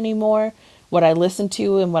watch anymore, what I listen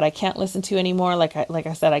to and what I can't listen to anymore. Like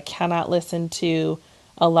I said, I cannot listen to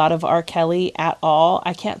a lot of R. Kelly at all.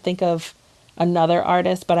 I can't think of another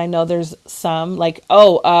artist, but I know there's some like,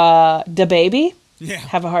 DaBaby. Yeah.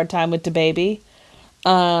 Have a hard time with DaBaby.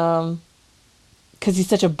 Cause he's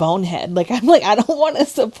such a bonehead. Like, I'm like, I don't want to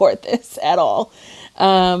support this at all.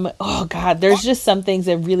 Oh God, there's just some things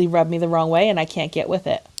that really rub me the wrong way and I can't get with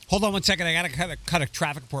it. Hold on one second. I got to cut a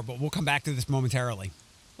traffic report, but we'll come back to this momentarily.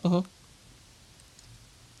 Mm-hmm.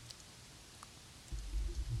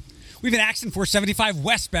 We have an accident 475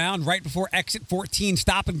 westbound right before exit 14.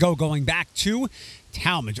 Stop and go going back to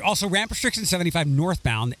Talmadge. Also, ramp restriction 75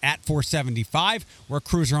 northbound at 475 where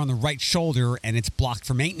crews are on the right shoulder and it's blocked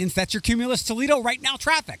for maintenance. That's your Cumulus Toledo right now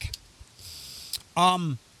traffic.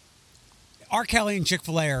 R. Kelly and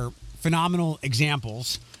Chick-fil-A are phenomenal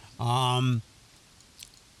examples. I'm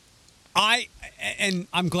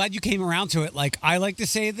glad you came around to it. Like, I like to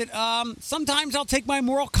say that sometimes I'll take my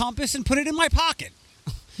moral compass and put it in my pocket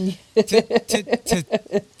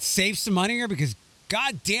to save some money here because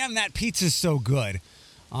God damn, that pizza is so good.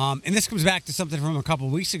 And this comes back to something from a couple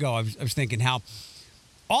of weeks ago. I was thinking how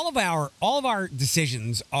all of our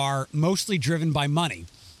decisions are mostly driven by money.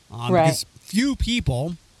 Right. Because few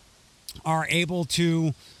people are able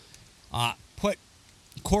to put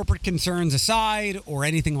corporate concerns aside or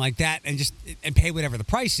anything like that and pay whatever the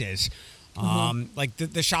price is. Like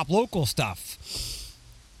the shop local stuff.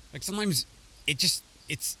 Like sometimes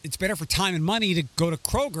it's better for time and money to go to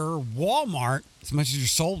Kroger or Walmart as much as your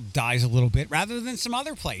soul dies a little bit rather than some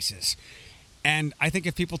other places. And I think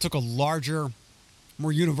if people took a larger,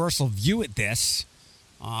 more universal view at this,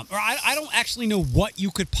 or I don't actually know what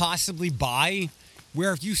you could possibly buy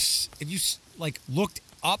where if you like looked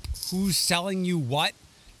up who's selling you what,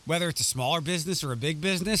 whether it's a smaller business or a big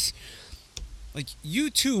business, like you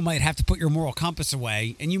too might have to put your moral compass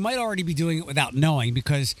away, and you might already be doing it without knowing,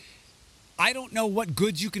 because I don't know what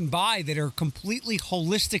goods you can buy that are completely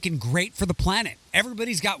holistic and great for the planet.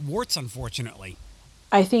 Everybody's got warts, unfortunately.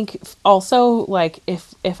 I think also, like,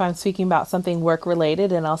 if I'm speaking about something work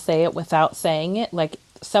related, and I'll say it without saying it, like,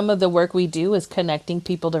 some of the work we do is connecting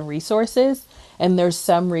people to resources, and there's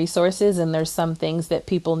some resources and there's some things that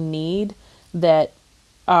people need that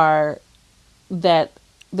are that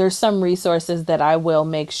there's some resources that I will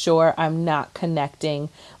make sure I'm not connecting.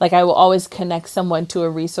 Like, I will always connect someone to a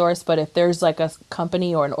resource, but if there's like a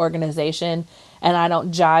company or an organization and I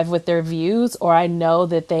don't jive with their views, or I know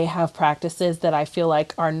that they have practices that I feel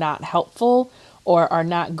like are not helpful or are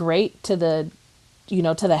not great to the,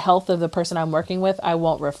 to the health of the person I'm working with, I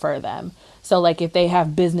won't refer them. So like if they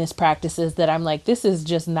have business practices that I'm like, this is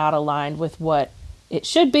just not aligned with what it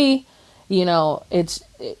should be,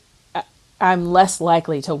 I'm less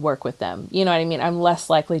likely to work with them. You know what I mean? I'm less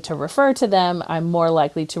likely to refer to them. I'm more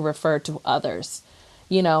likely to refer to others.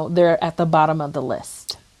 They're at the bottom of the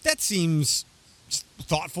list. That seems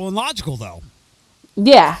thoughtful and logical, though.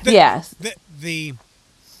 Yeah, yes. The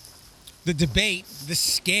debate, the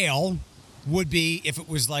scale would be if it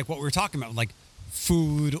was like what we were talking about, like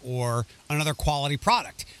food or another quality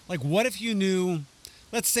product. Like, what if you knew,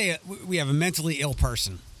 let's say we have a mentally ill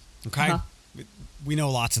person, okay? Uh-huh. We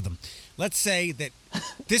know lots of them. Let's say that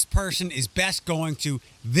this person is best going to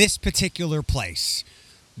this particular place,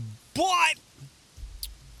 but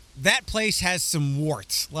that place has some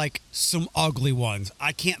warts, like some ugly ones.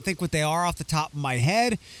 I can't think what they are off the top of my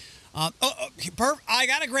head. I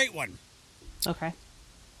got a great one. Okay.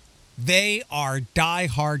 They are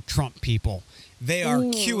diehard Trump people. They are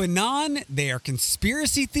QAnon. They are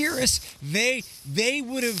conspiracy theorists. They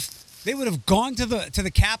would have gone to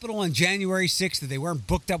the Capitol on January 6th if they weren't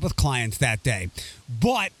booked up with clients that day.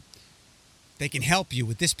 But they can help you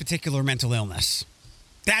with this particular mental illness.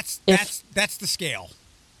 That's the scale.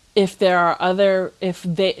 If there are other, if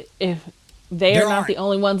they are not the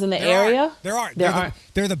only ones in the area, there are.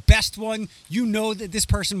 They're the best one. You know that this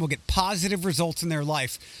person will get positive results in their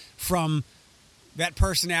life from that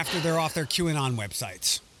person after they're off their QAnon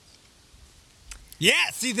websites.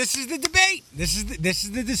 Yeah, see, this is the debate. This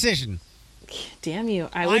is the decision. Damn you!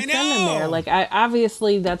 I would send them there. Like,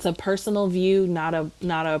 obviously that's a personal view, not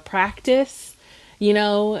a practice.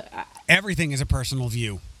 Everything is a personal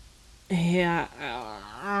view. Yeah,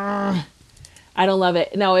 I don't love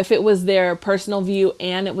it. Now, if it was their personal view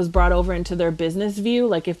and it was brought over into their business view,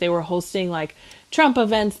 like if they were hosting like Trump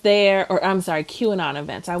events there, or I'm sorry, QAnon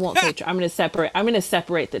events. I won't say. I'm going to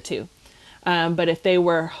separate the two. But if they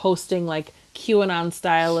were hosting like QAnon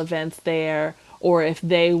style events there, or if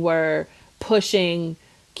they were pushing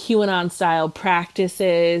QAnon style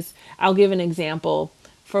practices, I'll give an example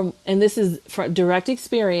and this is from direct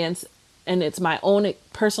experience, and it's my own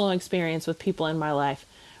personal experience with people in my life.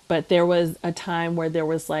 But there was a time where there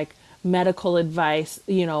was like medical advice,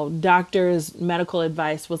 doctors' medical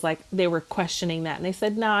advice was like, they were questioning that. And they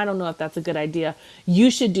said, no, I don't know if that's a good idea.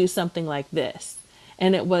 You should do something like this.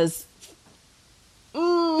 And it was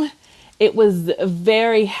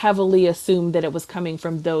very heavily assumed that it was coming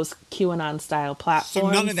from those QAnon style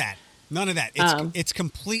platforms. So none of that. It's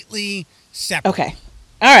completely separate. Okay.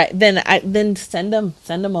 All right, then send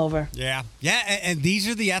them over. Yeah, and these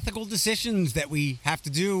are the ethical decisions that we have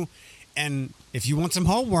to do. And if you want some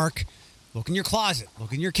homework, look in your closet,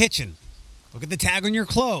 look in your kitchen, look at the tag on your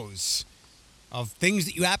clothes of things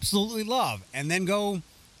that you absolutely love, and then go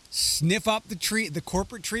sniff up the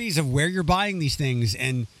corporate trees of where you're buying these things.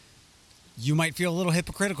 And you might feel a little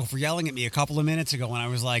hypocritical for yelling at me a couple of minutes ago when I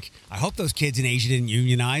was like, I hope those kids in Asia didn't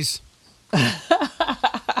unionize.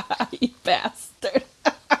 You bastard.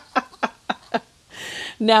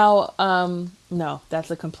 Now, no,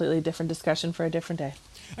 that's a completely different discussion for a different day.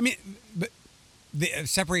 I mean, but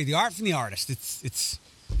separate the art from the artist. It's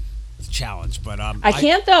a challenge, but I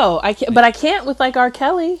can't though. I can't with like R.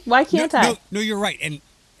 Kelly. Why can't I? No, you're right.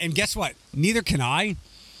 And guess what? Neither can I.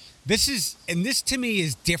 This to me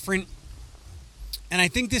is different, and I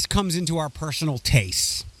think this comes into our personal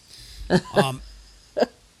tastes,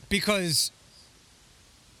 because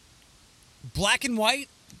black and white.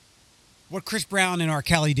 What Chris Brown and R.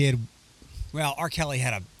 Kelly did, well, R. Kelly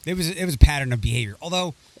it was a pattern of behavior.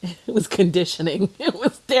 Although it was conditioning, it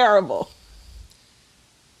was terrible.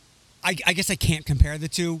 I guess I can't compare the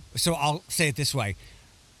two, so I'll say it this way: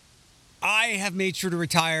 I have made sure to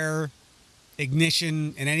retire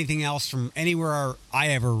Ignition and anything else from anywhere I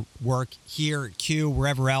ever work, here at Q,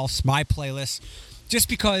 wherever else, my playlist, just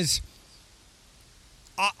because.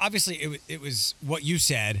 Obviously, it was what you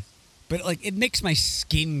said, but like it makes my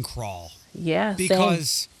skin crawl Yeah,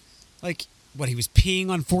 because, like, what, he was peeing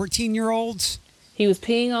on 14-year-olds? He was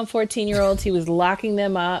peeing on 14-year-olds. He was locking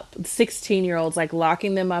them up, 16-year-olds, like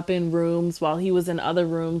locking them up in rooms while he was in other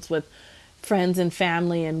rooms with friends and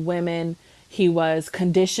family and women. He was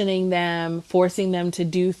conditioning them, forcing them to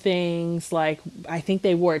do things. Like, I think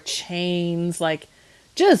they wore chains, like,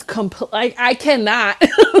 just like, I cannot.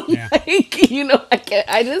 Yeah. Like, you know,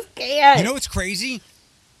 I just can't. You know what's crazy?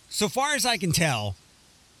 So far as I can tell,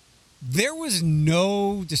 there was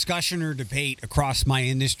no discussion or debate across my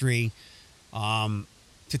industry to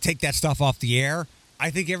take that stuff off the air. I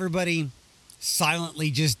think everybody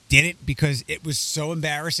silently just did it because it was so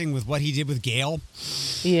embarrassing with what he did with Gail.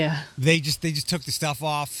 Yeah. They just took the stuff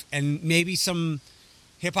off, and maybe some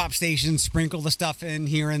hip hop stations sprinkle the stuff in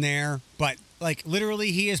here and there, but like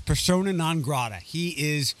literally he is persona non grata. He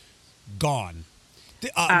is gone.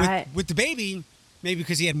 With the baby, maybe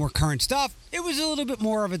because he had more current stuff, it was a little bit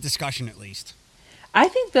more of a discussion at least. I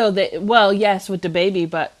think though that, well, yes, with the baby,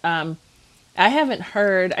 but I haven't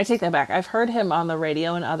heard, I take that back. I've heard him on the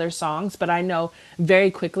radio and other songs, but I know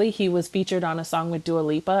very quickly he was featured on a song with Dua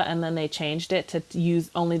Lipa, and then they changed it to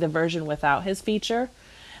use only the version without his feature.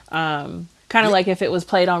 Kind of like if it was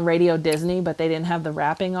played on Radio Disney, but they didn't have the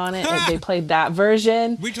rapping on it. They played that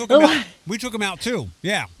version. We took him out. We took him out too.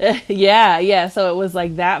 Yeah. Yeah. So it was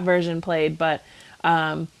like that version played, but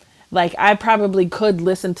like I probably could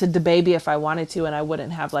listen to DaBaby if I wanted to, and I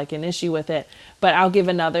wouldn't have like an issue with it. But I'll give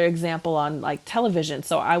another example on like television.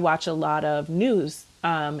 So I watch a lot of news,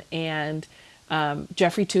 and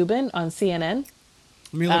Jeffrey Toobin on CNN.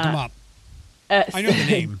 Let me look him up. I know the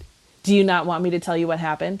name. Do you not want me to tell you what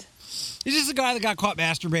happened? Is this the guy that got caught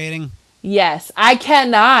masturbating? Yes, I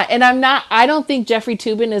cannot. And I don't think Jeffrey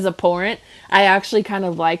Toobin is abhorrent. I actually kind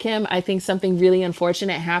of like him. I think something really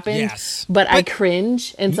unfortunate happened. Yes. But I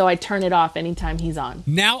cringe, and so I turn it off anytime he's on.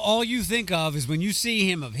 Now all you think of is when you see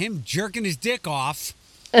him, of him jerking his dick off.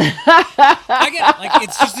 I get it. Like,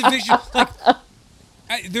 it's just a visual.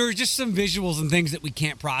 Like, there are just some visuals and things that we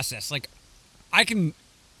can't process. Like, I can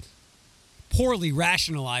poorly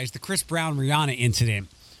rationalize the Chris Brown Rihanna incident.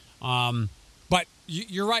 But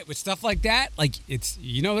you're right with stuff like that. Like, it's,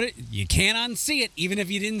 you know what, you can't unsee it even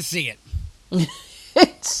if you didn't see it.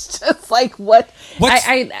 It's just like what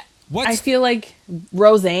I feel like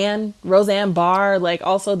Roseanne Barr, like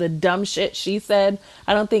also the dumb shit she said.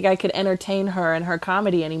 I don't think I could entertain her and her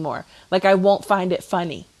comedy anymore. Like, I won't find it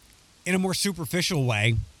funny. In a more superficial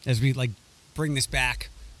way, as we like bring this back.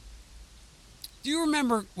 Do you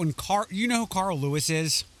remember when you know who Carl Lewis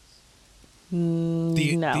is? No.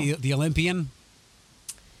 The Olympian?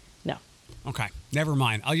 No. Okay, never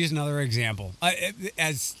mind. I'll use another example.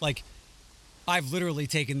 As like, I've literally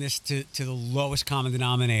taken this to the lowest common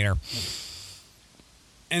denominator.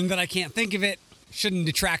 And that I can't think of it shouldn't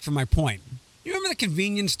detract from my point. You remember the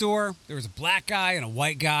convenience store? There was a black guy and a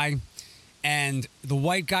white guy. And the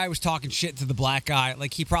white guy was talking shit to the black guy.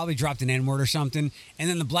 Like, he probably dropped an N-word or something. And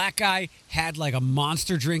then the black guy had like a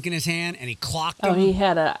monster drink in his hand, and he clocked him. Oh, he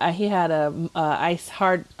had a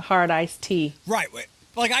hard iced tea. Right.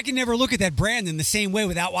 Like, I can never look at that brand in the same way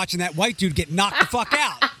without watching that white dude get knocked the fuck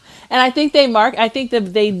out. And I think they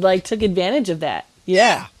like took advantage of that.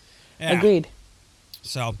 Yeah. Agreed.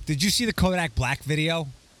 So, did you see the Kodak Black video?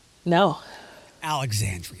 No.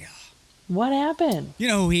 Alexandria. What happened? You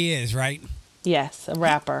know who he is, right? Yes, a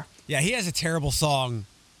rapper. Yeah, he has a terrible song.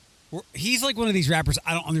 He's like one of these rappers,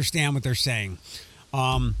 I don't understand what they're saying.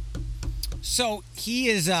 So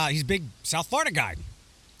he's a big South Florida guy.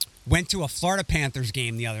 Went to a Florida Panthers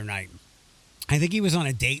game the other night. I think he was on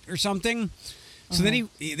a date or something. So then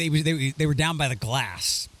they were down by the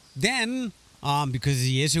glass. Then, because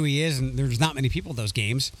he is who he is, and there's not many people at those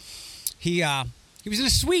games, he was in a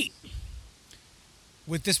suite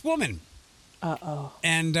with this woman. Uh-oh.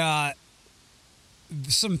 And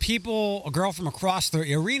some people, a girl from across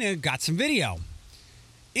the arena, got some video.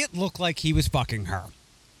 It looked like he was fucking her.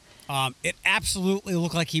 It absolutely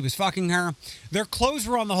looked like he was fucking her. Their clothes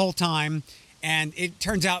were on the whole time, and it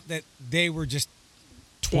turns out that they were just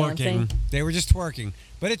twerking. Dancing. They were just twerking.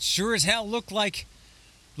 But it sure as hell looked like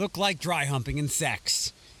dry humping and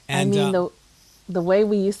sex. And, I mean, the way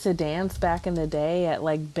we used to dance back in the day at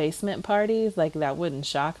like basement parties, like that wouldn't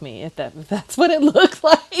shock me if that's what it looked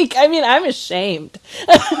like. I mean, I'm ashamed.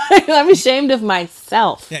 I'm ashamed of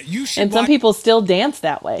myself. Yeah, you should. And some people still dance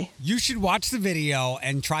that way. You should watch the video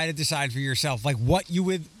and try to decide for yourself, like what you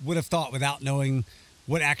would have thought without knowing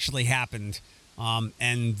what actually happened,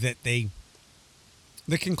 and that the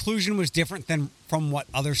conclusion was different than from what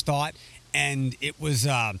others thought, and it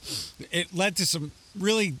led to some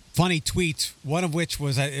really funny tweets, one of which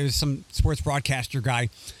was it was some sports broadcaster guy.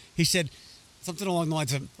 He said something along the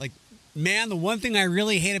lines of like, "Man, the one thing I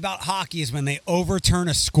really hate about hockey is when they overturn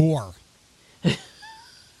a score."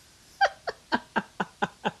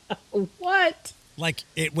 What? Like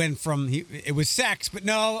it went from it was sex, but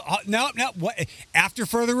no. What? After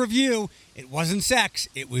further review, it wasn't sex.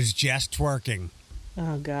 It was just twerking.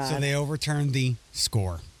 Oh God. So they overturned the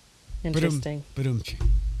score. Interesting. Ba-dum.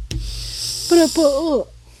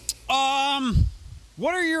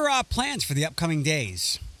 What are your plans for the upcoming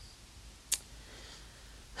days?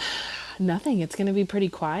 Nothing. It's going to be pretty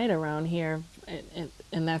quiet around here,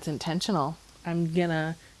 and that's intentional. I'm going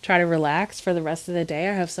to try to relax for the rest of the day.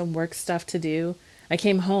 I have some work stuff to do. I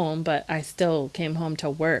came home, but I still came home to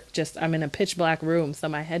work. I'm in a pitch black room, so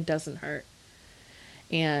my head doesn't hurt.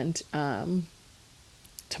 And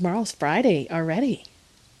tomorrow's Friday already.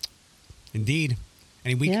 Indeed.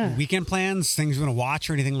 Any weekend plans, things you want to watch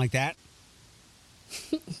or anything like that?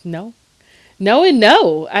 No. No and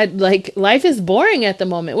no. Life is boring at the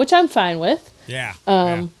moment, which I'm fine with. Yeah.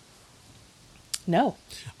 No.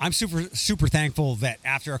 I'm super thankful that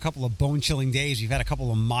after a couple of bone-chilling days, we've had a couple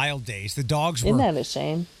of mild days. The dogs were... Isn't that a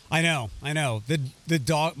shame? I know.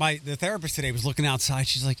 The therapist today was looking outside.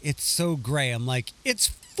 She's like, "It's so gray." I'm like, "It's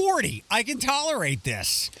 40. I can tolerate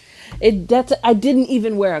this." I didn't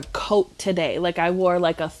even wear a coat today. Like I wore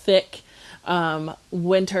like a thick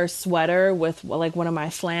winter sweater with like one of my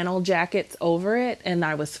flannel jackets over it, and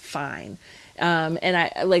I was fine. And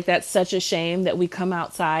I like, that's such a shame that we come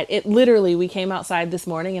outside. We came outside this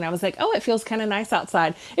morning and I was like, oh, it feels kind of nice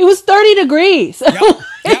outside. It was 30 degrees. Yep.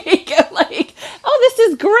 I'm like, oh, this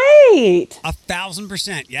is great.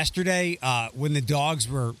 1,000%. Yesterday, when the dogs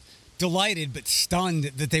were delighted but stunned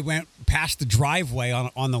that they went past the driveway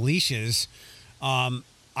on the leashes,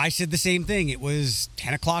 I said the same thing. It was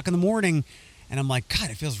 10 o'clock in the morning and I'm like,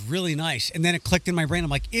 God, it feels really nice. And then it clicked in my brain.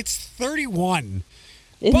 I'm like, it's 31.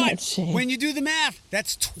 But when you do the math,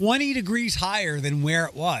 that's 20 degrees higher than where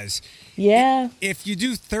it was. Yeah. If you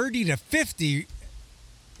do 30 to 50,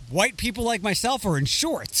 white people like myself are in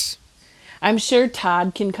shorts. I'm sure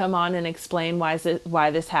Todd can come on and explain why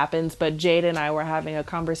this happens, but Jade and I were having a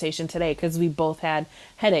conversation today because we both had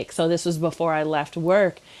headaches. So this was before I left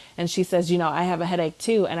work. And she says, I have a headache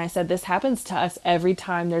too. And I said, this happens to us every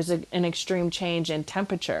time there's an extreme change in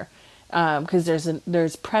temperature. Because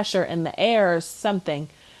there's pressure in the air or something.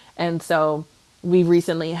 And so we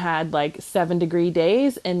recently had like 7-degree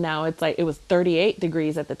days, and now it's like, it was 38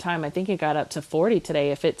 degrees at the time. I think it got up to 40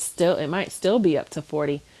 today. It might still be up to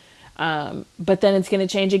 40. But then it's going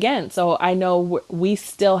to change again. So I know we're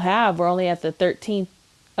only at the 13th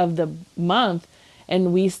of the month,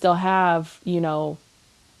 and we still have,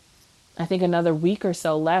 I think another week or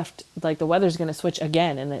so left. Like the weather's going to switch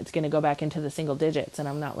again, and it's going to go back into the single digits, and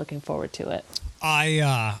I'm not looking forward to it.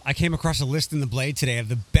 I came across a list in the Blade today of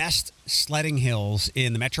the best sledding hills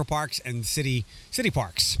in the metro parks and city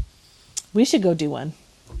parks. We should go do one.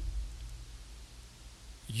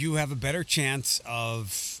 You have a better chance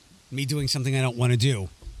of me doing something I don't want to do,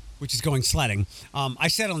 which is going sledding. I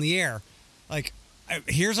said on the air, like,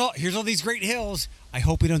 here's all these great hills. I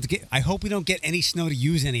hope we don't get any snow to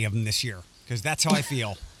use any of them this year, because that's how I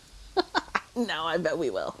feel. No, I bet we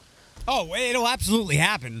will. Oh, it'll absolutely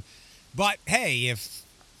happen. But hey,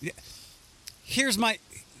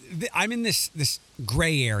 I'm in this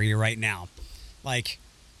gray area right now. Like,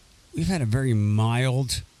 we've had a very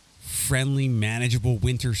mild, friendly, manageable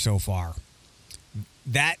winter so far.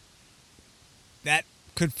 That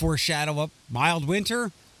could foreshadow a mild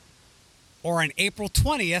winter, or on April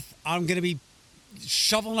 20th, I'm going to be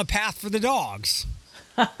shoveling a path for the dogs.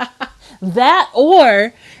 That,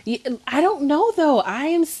 or I don't know though. I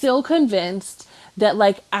am still convinced that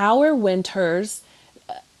like our winters,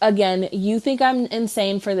 again, you think I'm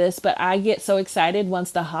insane for this, but I get so excited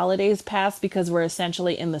once the holidays pass because we're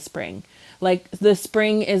essentially in the spring. Like the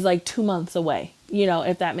spring is like 2 months away,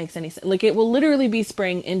 if that makes any sense. Like it will literally be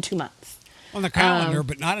spring in 2 months. On the calendar,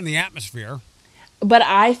 but not in the atmosphere. But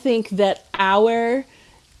I think that our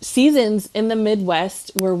seasons in the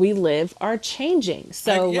Midwest where we live are changing.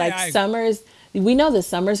 So we know the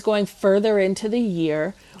summer's going further into the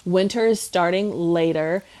year. Winter is starting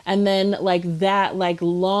later. And then like that, like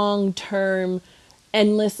long-term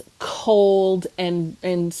endless cold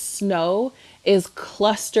and snow is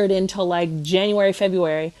clustered into like January,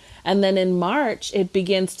 February. And then in March, it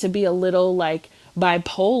begins to be a little like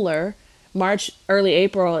bipolar. March, early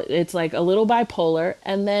April, it's like a little bipolar.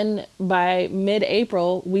 And then by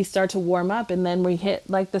mid-April, we start to warm up and then we hit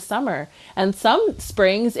like the summer. And some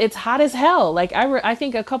springs, it's hot as hell. Like I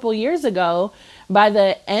think a couple years ago, by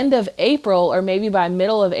the end of April or maybe by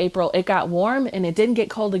middle of April, it got warm and it didn't get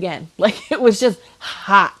cold again. Like it was just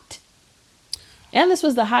hot. And this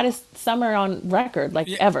was the hottest summer on record, like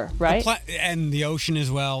ever, right? And the ocean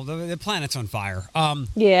as well. The planet's on fire.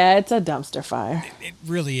 Yeah, it's a dumpster fire. It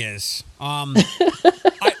really is.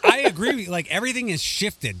 I agree with you. Like everything is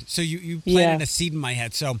shifted. So you planted a seed in my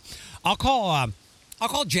head. So I'll call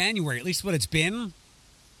January, at least what it's been.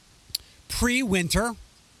 Pre-winter.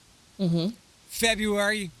 Mm-hmm.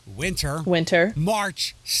 February, winter. Winter.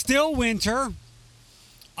 March, still winter.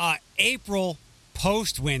 April,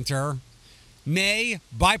 post-winter. May,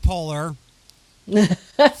 bipolar.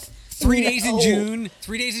 3 days in June.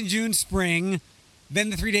 3 days in June, spring.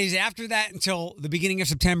 Then the 3 days after that until the beginning of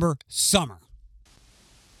September, summer.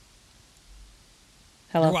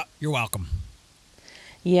 Hello. You're welcome.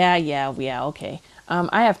 Yeah, okay.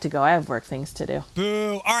 I have to go. I have work things to do.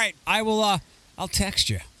 Boo. All right. I'll text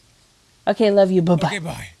you. Okay, love you. Bye-bye. Okay,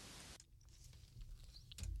 bye.